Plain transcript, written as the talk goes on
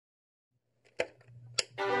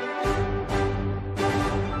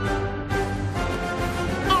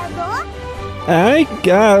I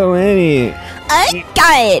got Lenny. I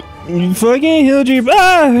got it. You fucking healed your...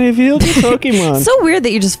 I've healed your Pokemon. It's so weird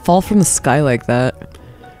that you just fall from the sky like that.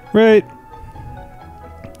 Right.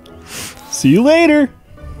 See you later.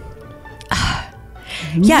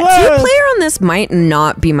 Yeah, two-player on this might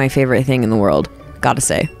not be my favorite thing in the world. Gotta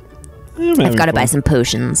say. I've got to buy some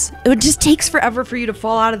potions. It just takes forever for you to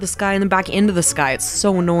fall out of the sky and then back into the sky. It's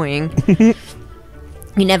so annoying.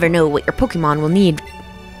 You never know what your Pokemon will need.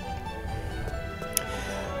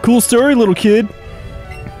 Cool story, little kid.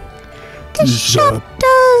 The shop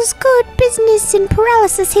does good business in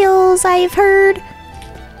Paralysis Hills, I've heard.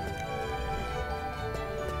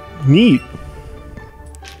 Neat.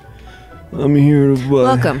 I'm here to buy.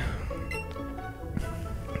 Welcome.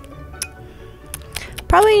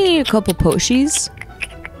 Probably need a couple Poshies.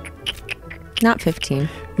 Not 15.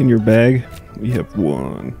 In your bag, we have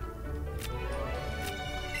one.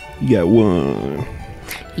 You got one.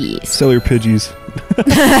 Yes. Sell your Pidgeys.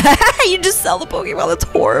 You just sell the Pokemon. That's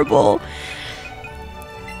horrible.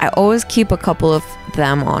 I always keep a couple of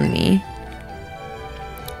them on me.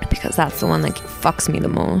 Because that's the one that fucks me the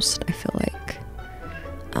most, I feel like.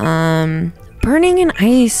 Burning and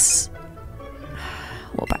Ice.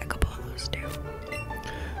 We'll buy a couple of those too.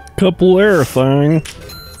 Couple everything.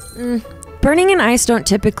 Burning and Ice don't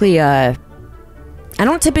typically I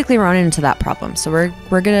don't typically run into that problem, so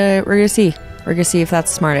we're gonna see. We're gonna see if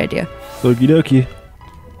that's a smart idea. Okie dokie.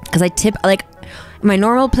 Because my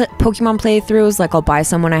normal Pokemon playthroughs, like I'll buy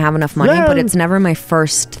some when I have enough money, but it's never my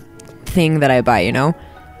first thing that I buy, you know?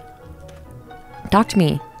 Talk to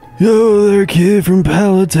me. Yo there, kid from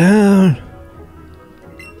Palatown.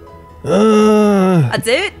 That's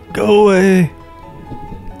it? Go away.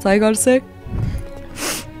 That's all you gotta say?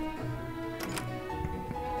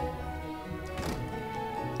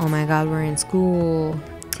 Oh my god, we're in school.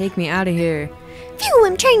 Take me out of here. Phew,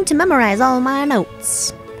 I'm trying to memorize all my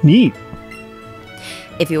notes. Neat.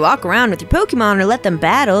 If you walk around with your Pokemon or let them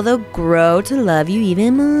battle, they'll grow to love you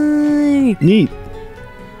even more. Neat.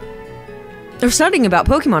 They're studying about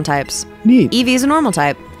Pokemon types. Neat. Eevee is a normal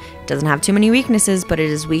type. Doesn't have too many weaknesses, but it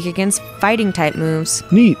is weak against fighting type moves.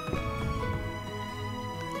 Neat.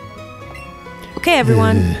 Okay,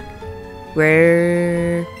 everyone.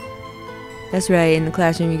 Where... That's right, in the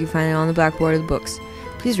classroom you can find it on the blackboard of the books.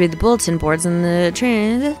 Please read the bulletin boards and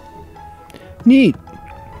the Neat.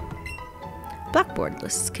 Blackboard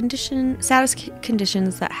lists status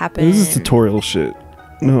conditions that happen. This is tutorial shit.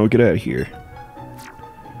 No, get out of here.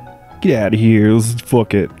 Get out of here. Let's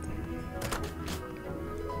fuck it.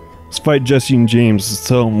 Let's fight Jesse and James. Let's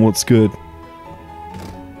tell them what's good.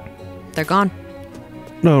 They're gone.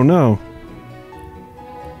 No.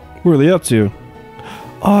 Where are they up to?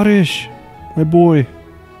 Oddish, my boy.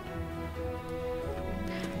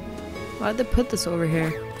 Why'd they put this over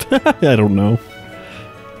here? I don't know.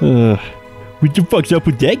 What the fuck's up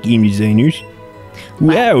with that, game designers?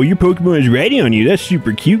 Wow, your Pokemon is riding on you. That's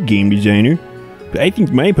super cute, game designer. But I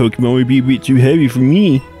think my Pokemon would be a bit too heavy for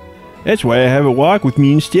me. That's why I have it walk with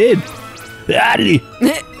me instead.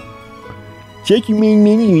 Check your main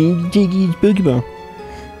menu and take each Pokemon.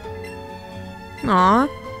 Aw.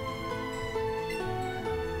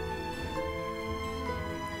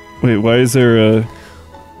 Wait, why is there a...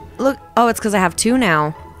 Look, oh, it's because I have two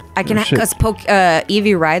now. I can because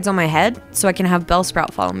Eevee rides on my head, so I can have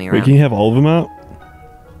Bellsprout follow me around. Wait, can you have all of them out?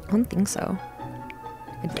 I don't think so.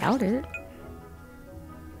 I doubt it.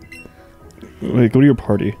 Wait, go to your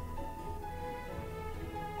party.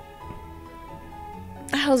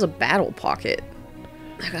 The hell's a battle pocket?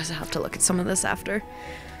 I guess I'll have to look at some of this after.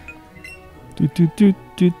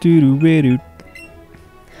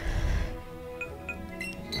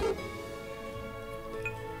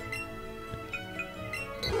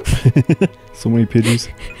 So many Pidgeys.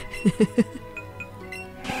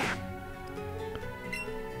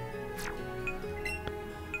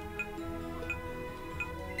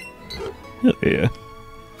 Yeah.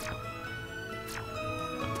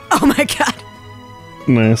 Oh my god.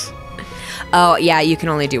 Nice. Oh yeah, you can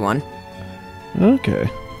only do one. Okay.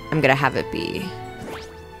 I'm gonna have it be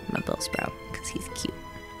my Bellsprout because he's cute.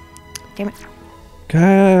 Damn it.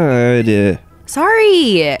 God.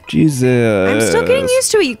 Sorry. Jesus. I'm still getting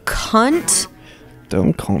used to it, you cunt.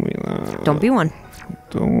 Don't call me that. Don't be one.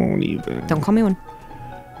 Don't even. Don't call me one.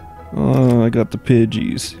 Oh, I got the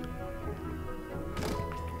Pidgeys.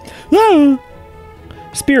 Ah!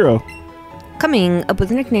 Spearow. Coming up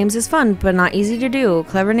with nicknames is fun, but not easy to do.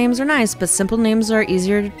 Clever names are nice, but simple names are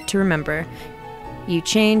easier to remember. You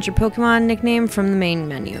change your Pokemon nickname from the main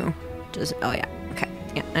menu. Just, oh yeah, okay.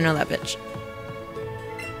 Yeah, I know that bitch.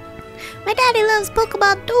 My daddy loves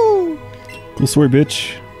Pokemon too. Cool story,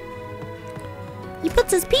 bitch. He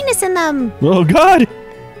puts his penis in them. Oh, God.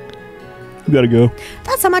 We gotta go.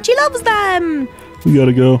 That's how much he loves them. We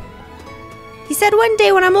gotta go. He said one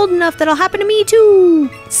day when I'm old enough that'll happen to me too.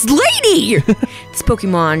 Slatey! This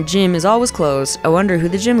Pokemon gym is always closed. I wonder who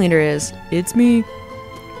the gym leader is. It's me.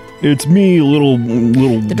 It's me, little.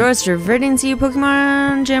 The doors to Viridian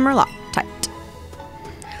Pokemon gym are locked tight.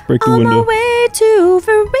 Break the On window. my way to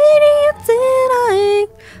Viridian tonight.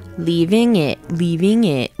 Leaving it.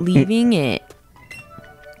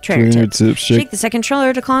 Trainer tips. Shake the second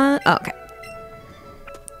controller to call. Oh, okay.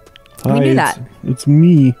 Hi, We knew that. It's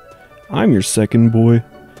me. I'm your second boy.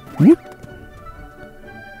 Whoop.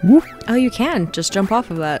 Whoop. Oh, you can just jump off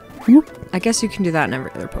of that. Whoop. I guess you can do that in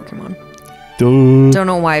every other Pokemon. Duh. Don't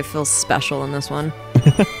know why it feels special in this one.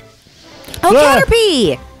 Oh,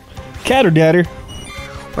 Caterpie! Catter-datter.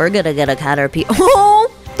 We're gonna get a Caterpie.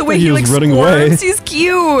 Oh, the way He he was like running squirms, away. he's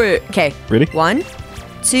cute. Okay, Ready? 1,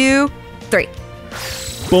 2, 3.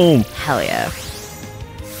 Boom. Hell yeah.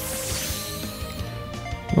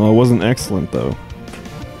 Oh, it wasn't excellent, though.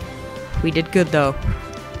 We did good though.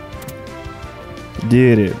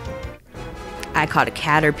 Did it. I caught a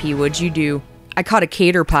Caterpie. What'd you do? I caught a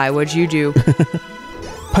Caterpie. What'd you do?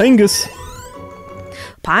 Pangus.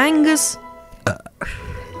 Pangus.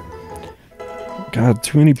 God,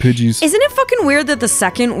 too many Pidgeys. Isn't it fucking weird that the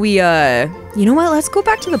second we you know what? Let's go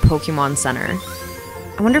back to the Pokemon Center.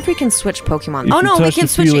 I wonder if we can switch Pokemon. If Oh you no, we touch can the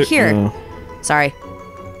switch feeler- it here. Oh. Sorry.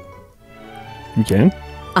 You can?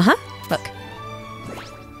 Uh-huh. Look.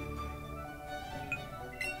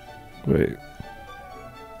 Wait.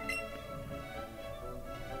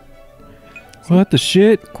 What the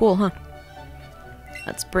shit? Cool, huh?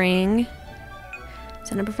 Let's bring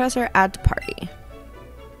send a professor, add to party.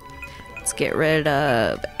 Let's get rid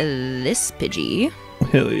of this Pidgey.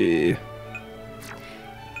 Hell yeah.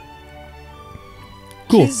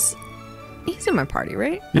 Cool. He's in my party,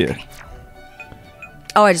 right? Yeah. Okay.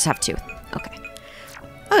 Oh, I just have 2. Okay.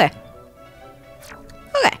 Okay.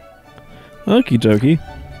 Okay. Okie dokie.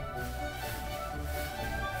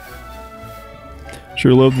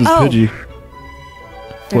 Sure love this Oh. Pidgey.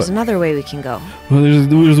 There's What? another way we can go. Well,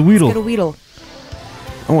 there's a Weedle. Get a Weedle.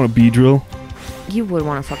 I want a Beedrill. You would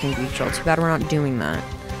want a fucking Beedrill. Too bad we're not doing that.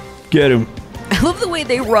 Get him. I love the way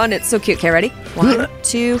they run. It's so cute. Okay, ready? 1,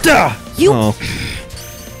 2. Ah! You Oh,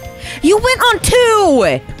 you went on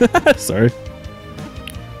 2. sorry.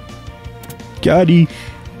 Gotti.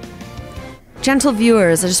 Gentle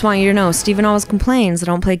viewers, I just want you to know, Steven always complains I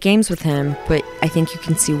don't play games with him, but I think you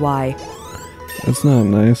can see why. That's not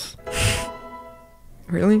nice.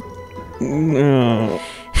 Really? No.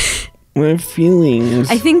 My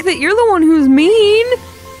feelings. I think that you're the one who's mean.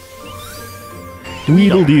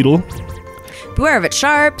 Weedle deedle. Beware of its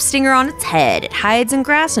sharp stinger on its head. It hides in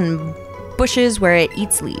grass and bushes where it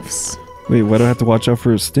eats leaves. Wait, why do I have to watch out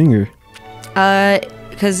for a stinger?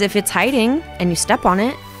 Because if it's hiding and you step on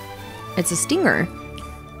it, it's a stinger.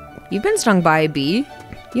 You've been stung by a bee.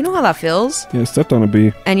 You know how that feels. Yeah, I stepped on a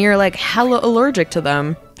bee. And you're like hella allergic to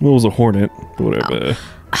them. Well, it was a hornet, but whatever.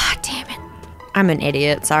 Ah, damn it. I'm an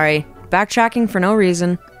idiot. Sorry. Backtracking for no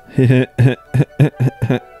reason.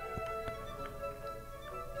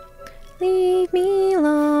 Leave me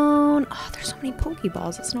alone. Oh, there's so many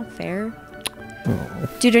Pokeballs. That's not fair. Oh.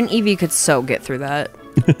 Dude, an Eevee could so get through that.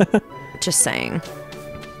 Just saying.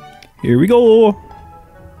 Here we go.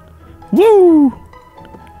 Woo!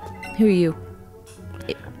 Who are you?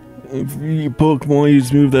 If your Pokemon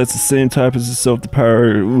use a move that's the same type as itself, the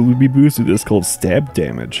power will be boosted. That's called stab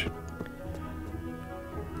damage.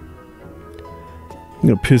 I'm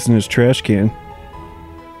gonna piss in his trash can.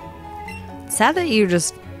 Sad that you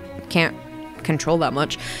just can't control that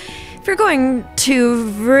much. If you're going to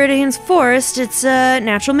Viridian's Forest, it's a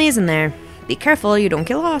natural maze in there. Be careful you don't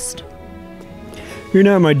get lost. You're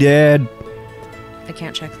not my dad. I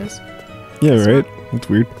can't check this. Yeah, right? That's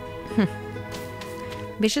weird.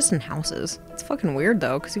 Maybe it's just in houses. It's fucking weird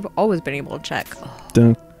though, because you've always been able to check. Oh.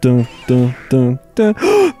 Dun, dun, dun, dun,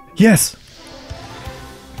 dun. Yes!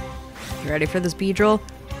 You ready for this Beedrill?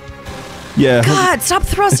 Yeah. God, stop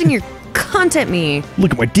thrusting your cunt at me.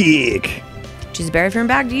 Look at my dick. Choose a berry from your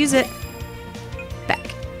bag to use it.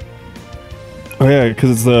 Back. Oh yeah,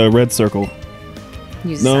 because it's the red circle.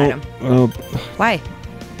 Use No. this item. Oh, Why?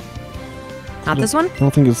 Not this one? I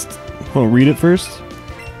don't think it's... Hold on, read it first.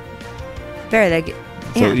 Berry that get...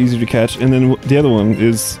 So Yeah. easier to catch. And then the other one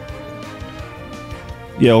is...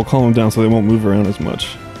 Yeah, I'll calm them down so they won't move around as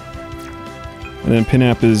much. And then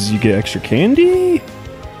Pinap is you get extra candy?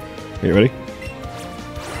 Okay, ready?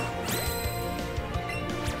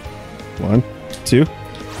 1, 2.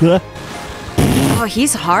 Oh,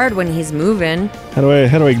 he's hard when he's moving. How do I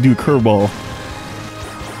do a curveball?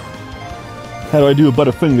 How do I do a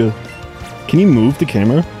butterfinger? Can you move the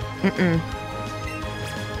camera?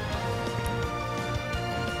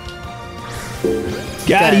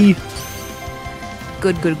 Got it.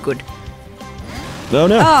 Good. Oh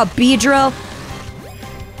no. Oh, Beedrill.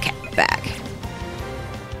 Okay, back.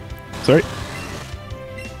 Sorry.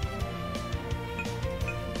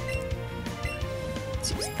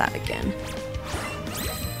 Let's use that again.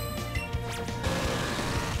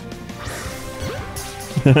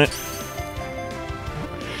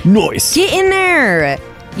 Nice. Get in there,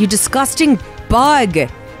 you disgusting bug.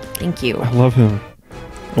 Thank you. I love him.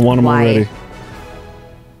 I want him Why? already.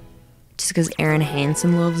 Just because Aaron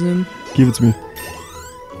Hansen loves him. Give it to me.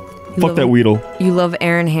 Fuck that Weedle. You love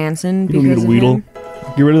Aaron Hansen You don't because need a of Weedle. him?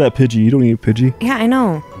 Get rid of that Pidgey. You don't need a Pidgey. Yeah, I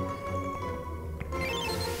know.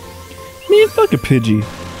 Man, fuck a Pidgey.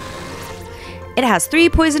 It has 3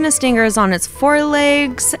 poisonous stingers on its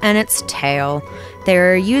forelegs and its tail.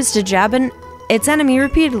 They're used to jab its enemy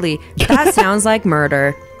repeatedly. That sounds like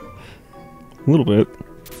murder. A little bit.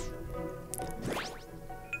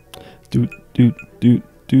 Do.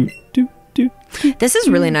 This is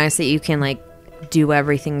really nice that you can, like, do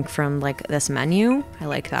everything from, like, this menu. I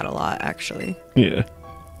like that a lot, actually. Yeah.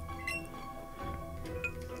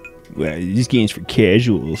 Well, this game's for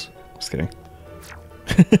casuals. Just kidding.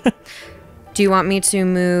 Do you want me to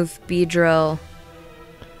move Beedrill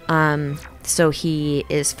so he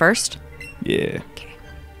is first? Yeah. Okay.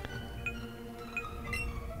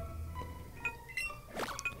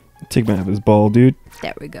 Take him out of his ball, dude.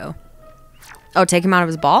 There we go. Oh, take him out of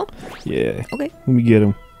his ball? Yeah. Okay. Let me get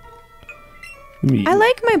him. I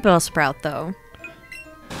like my Bellsprout, though.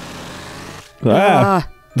 Ah!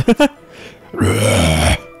 Oh,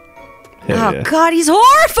 Yeah. God, he's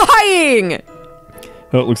horrifying!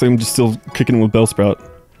 Oh, it looks like I'm just still kicking him with Bellsprout.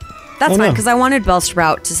 That's Oh, fine, no. because I wanted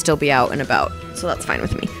Bellsprout to still be out and about. So that's fine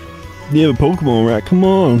with me. You have a Pokemon rat, come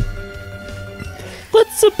on.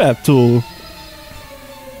 Let's a battle.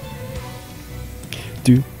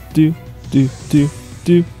 Do.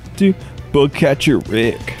 Bug catcher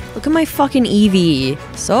Rick. Look at my fucking Eevee.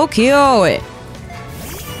 So cute. I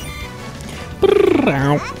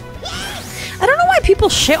don't know why people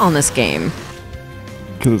shit on this game.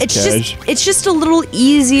 Because it's cash. It's just a little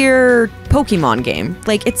easier Pokemon game.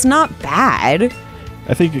 Like, it's not bad.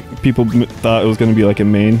 I think people thought it was going to be like a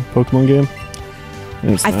main Pokemon game.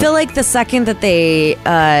 And it's I not. feel like the second that they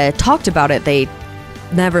talked about it, they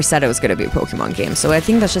never said it was going to be a Pokemon game. So I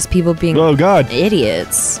think that's just people being Oh god.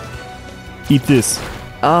 idiots. Eat this.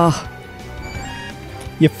 Oh,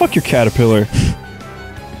 Yeah, fuck your caterpillar.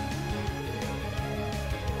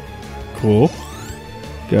 Cool.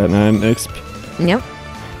 Got 9 XP. yep.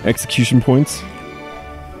 Execution points.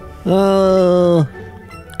 I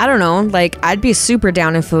don't know. Like, I'd be super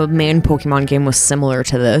down if a main Pokemon game was similar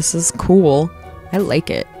to this. It's cool. I like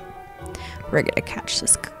it. We're gonna catch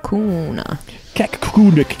this Kakuna.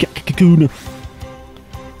 Kakuna.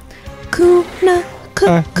 Kuna,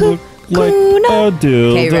 I look like Kakuna. a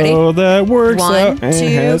dildo Okay, ready? that works 1, out and 2,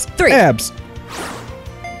 has 3. abs.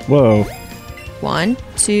 Whoa. 1,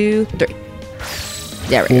 2, 3.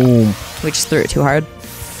 There we go. Boom. We just threw it too hard.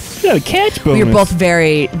 Got a catch bonus. We were both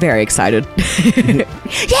very, very excited.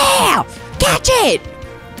 Yeah! Catch it!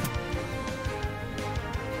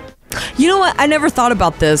 You know what? I never thought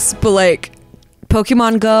about this, but like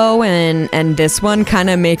Pokemon Go and this one kind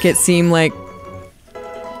of make it seem like,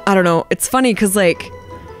 I don't know. It's funny because like,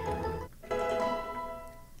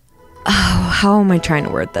 oh, how am I trying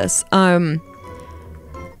to word this? God,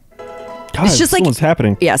 it's just like- what's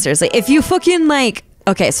happening. Yeah, seriously. If you fucking like,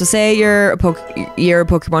 okay, so say you're a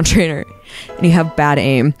Pokemon trainer and you have bad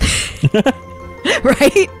aim,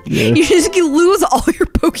 right? Yeah. You just lose all your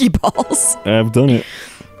Pokeballs. I've done it.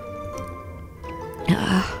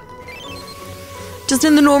 Just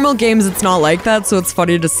in the normal games, it's not like that, so it's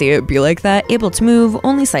funny to see it be like that. Able to move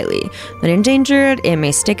only slightly. When endangered, it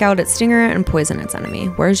may stick out its stinger and poison its enemy.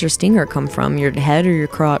 Where does your stinger come from? Your head or your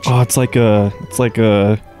crotch? Oh, it's like a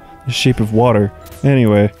shape of water.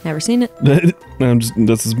 Anyway, Never seen it.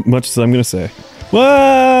 that's as much as I'm gonna say.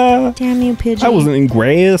 Whoa! Damn you, Pidgey. I wasn't in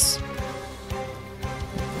grass.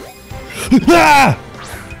 Ah!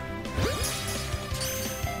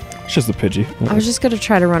 It's just a Pidgey. I was just gonna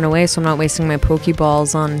try to run away so I'm not wasting my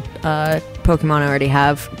Pokeballs on Pokemon I already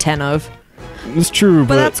have 10 of. It's true,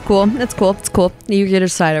 But that's cool. It's cool. It's cool. You get to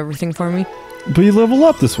decide everything for me. but you level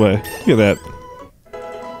up this way. Look at that.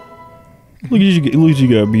 Look at you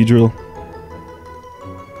go, Beedrill.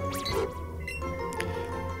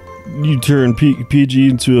 You turn PG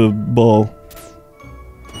into a ball.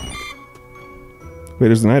 Wait,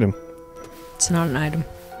 there's an item. It's not an item.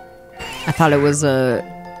 I thought it was a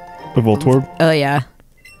A Voltorb. Oh, yeah.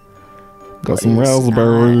 Got some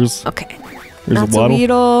Razzleberries. Okay. There's That's a Waddle.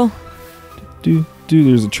 Weedle. Dude,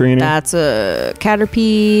 there's a trainer. That's a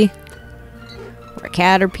Caterpie. Or a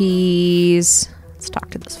Caterpies. Let's talk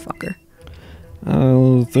to this fucker.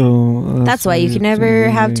 That's why you can never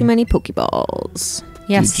have too many Pokeballs.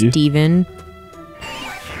 Yes, Did you? Steven.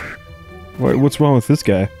 What's wrong with this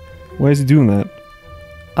guy? Why is he doing that?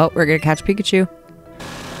 Oh, we're gonna catch Pikachu.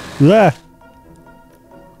 Ah!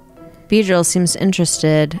 Beedrill seems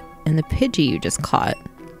interested in the Pidgey you just caught.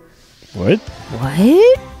 What?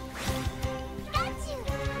 What?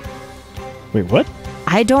 Wait, what?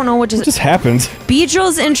 I don't know what What just happened?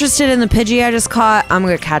 Beedrill's interested in the Pidgey I just caught. I'm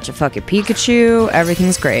gonna catch a fucking Pikachu.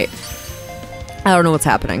 Everything's great. I don't know what's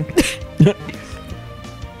happening.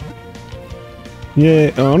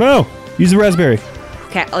 Yeah. Oh no! Use the raspberry.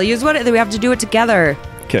 Okay, I'll use what we have to do it together.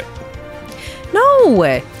 Okay.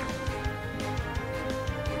 No!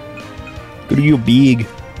 Go to your big.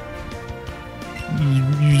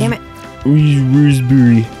 Damn it. Use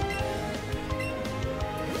raspberry.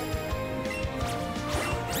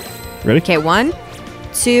 Ready? Okay, 1,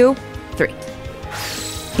 2, 3.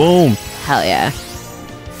 Boom. Hell yeah.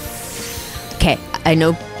 Okay, I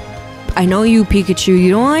know you, Pikachu. You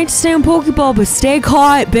don't like to stay on Pokeball, but stay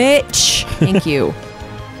caught, bitch. Thank you.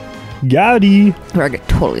 Gotti. We're gonna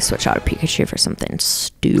totally switch out of Pikachu for something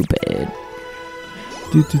stupid.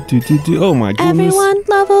 Oh my goodness. Everyone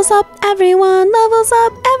levels up, everyone levels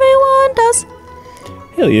up, everyone does.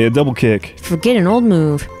 Hell yeah, double kick. Forget an old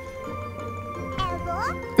move.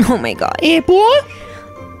 Oh my god. Hey, boy.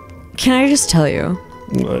 Can I just tell you?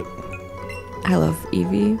 What? I love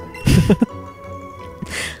Eevee.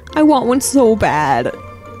 I want one so bad.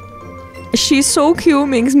 She's so cute,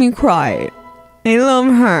 makes me cry. I love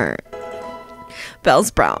her.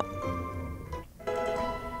 Bellsprout.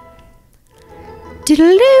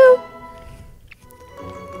 Doodaloo.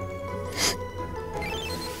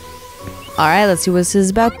 Alright, let's see what this is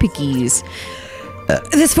about pickies.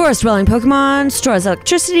 This forest-dwelling Pokemon stores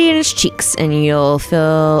electricity in its cheeks, and you'll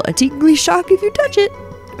feel a tingly shock if you touch it.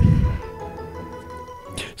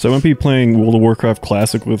 So I might be playing World of Warcraft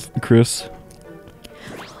Classic with Chris.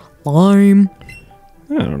 Lime.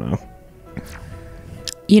 I don't know.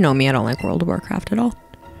 You know me, I don't like World of Warcraft at all.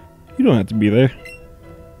 You don't have to be there.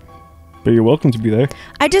 But you're welcome to be there.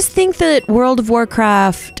 I just think that World of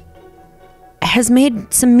Warcraft has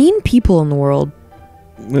made some mean people in the world.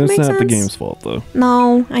 That's Makes not the sense. game's fault, though.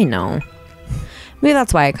 No, I know. Maybe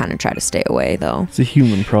that's why I kind of try to stay away, though. It's a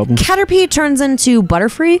human problem. Caterpie turns into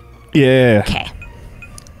Butterfree? Yeah. Okay.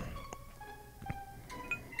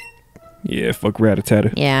 Yeah, fuck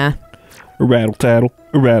Rattata. Yeah. A rattle-tattle.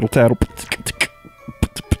 A rattle-tattle.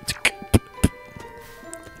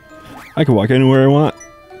 I can walk anywhere I want.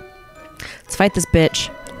 Let's fight this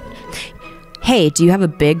bitch. Hey, do you have a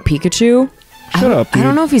big Pikachu? Shut up, dude. I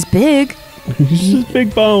don't know if he's big. He's just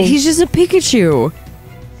big bones. He's just a Pikachu.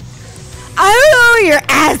 I don't know what you're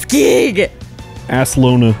asking. Ask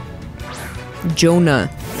Lona. Jonah.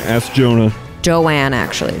 Ask Jonah. Joanne,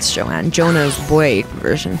 actually. It's Joanne. Jonah's boy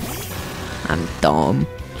version. I'm dumb.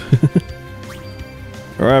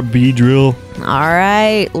 Alright, Beedrill.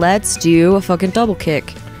 Alright, let's do a fucking double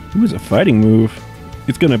kick. Ooh, it's a fighting move.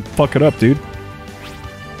 It's gonna fuck it up, dude.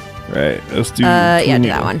 Right, let's do... Yeah, do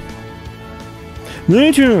Tornado. that one.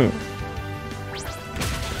 Nature!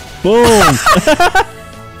 Boom!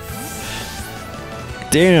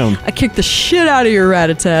 Damn. I kicked the shit out of your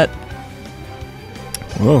Rattata.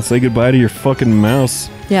 Well, say goodbye to your fucking mouse.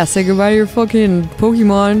 Yeah, say goodbye to your fucking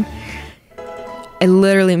Pokemon. I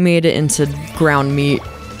literally made it into ground meat.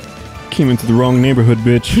 Came into the wrong neighborhood,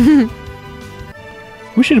 bitch.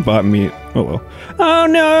 We should have bought meat. Oh well. Oh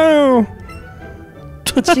no!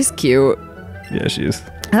 She's cute. Yeah, she is.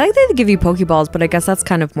 I like that they give you Pokeballs, but I guess that's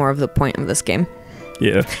kind of more of the point of this game.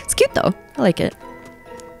 Yeah. It's cute though. I like it.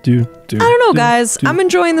 I don't know, guys. I'm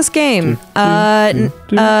enjoying this game.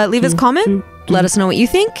 Leave us a comment. Let us know what you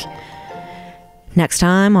think. Next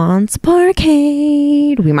time on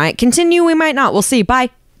SUBPARCADE. We might continue, we might not. We'll see. Bye.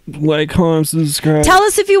 Like, comment, subscribe. Tell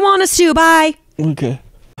us if you want us to. Bye. Okay.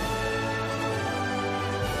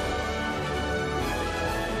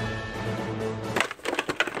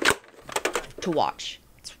 To watch.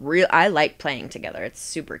 It's real. I like playing together. It's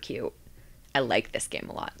super cute. I like this game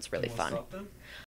a lot. It's really fun.